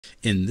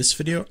In this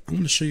video, I'm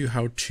going to show you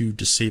how to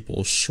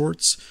disable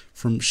shorts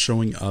from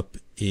showing up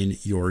in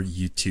your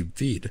YouTube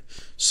feed.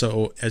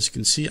 So as you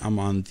can see, I'm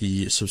on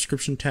the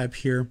subscription tab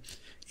here,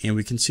 and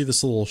we can see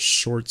this little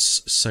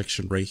shorts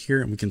section right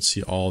here, and we can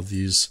see all of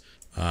these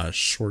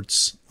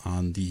shorts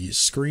on the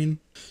screen.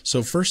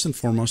 So first and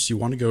foremost, you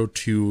want to go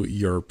to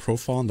your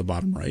profile on the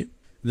bottom right.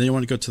 Then you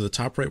want to go to the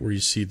top right where you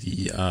see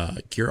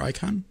the gear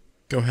icon.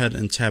 Go ahead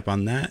and tap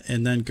on that,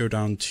 and then go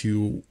down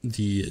to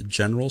the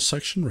general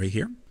section right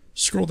here.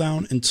 Scroll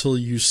down until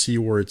you see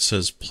where it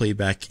says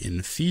playback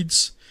in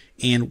feeds.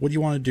 And what you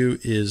want to do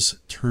is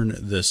turn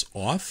this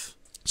off.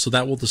 So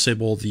that will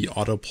disable the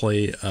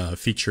autoplay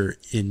feature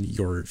in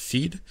your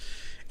feed.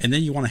 And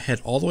then you want to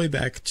head all the way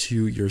back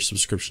to your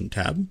subscription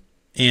tab.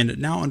 And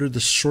now under the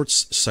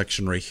shorts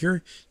section right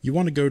here, you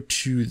want to go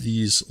to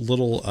these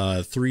little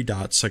three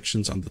dot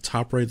sections on the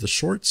top right of the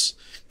shorts.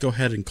 Go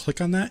ahead and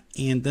click on that,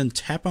 and then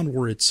tap on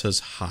where it says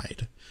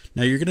hide.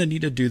 Now you're going to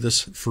need to do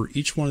this for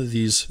each one of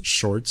these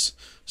shorts.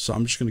 So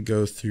I'm just going to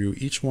go through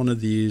each one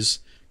of these,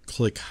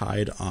 click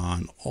hide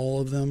on all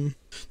of them.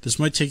 This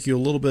might take you a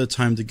little bit of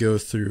time to go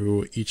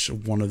through each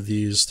one of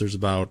these. There's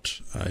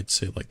about, I'd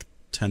say like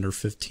 10 or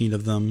 15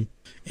 of them.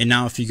 And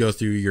now if you go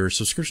through your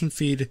subscription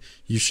feed,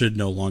 you should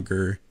no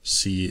longer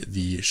see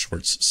the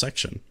shorts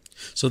section.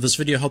 So if this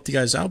video helped you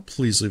guys out,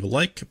 please leave a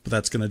like, but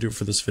that's going to do it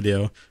for this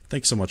video.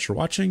 Thanks so much for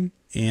watching,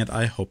 and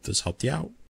I hope this helped you out.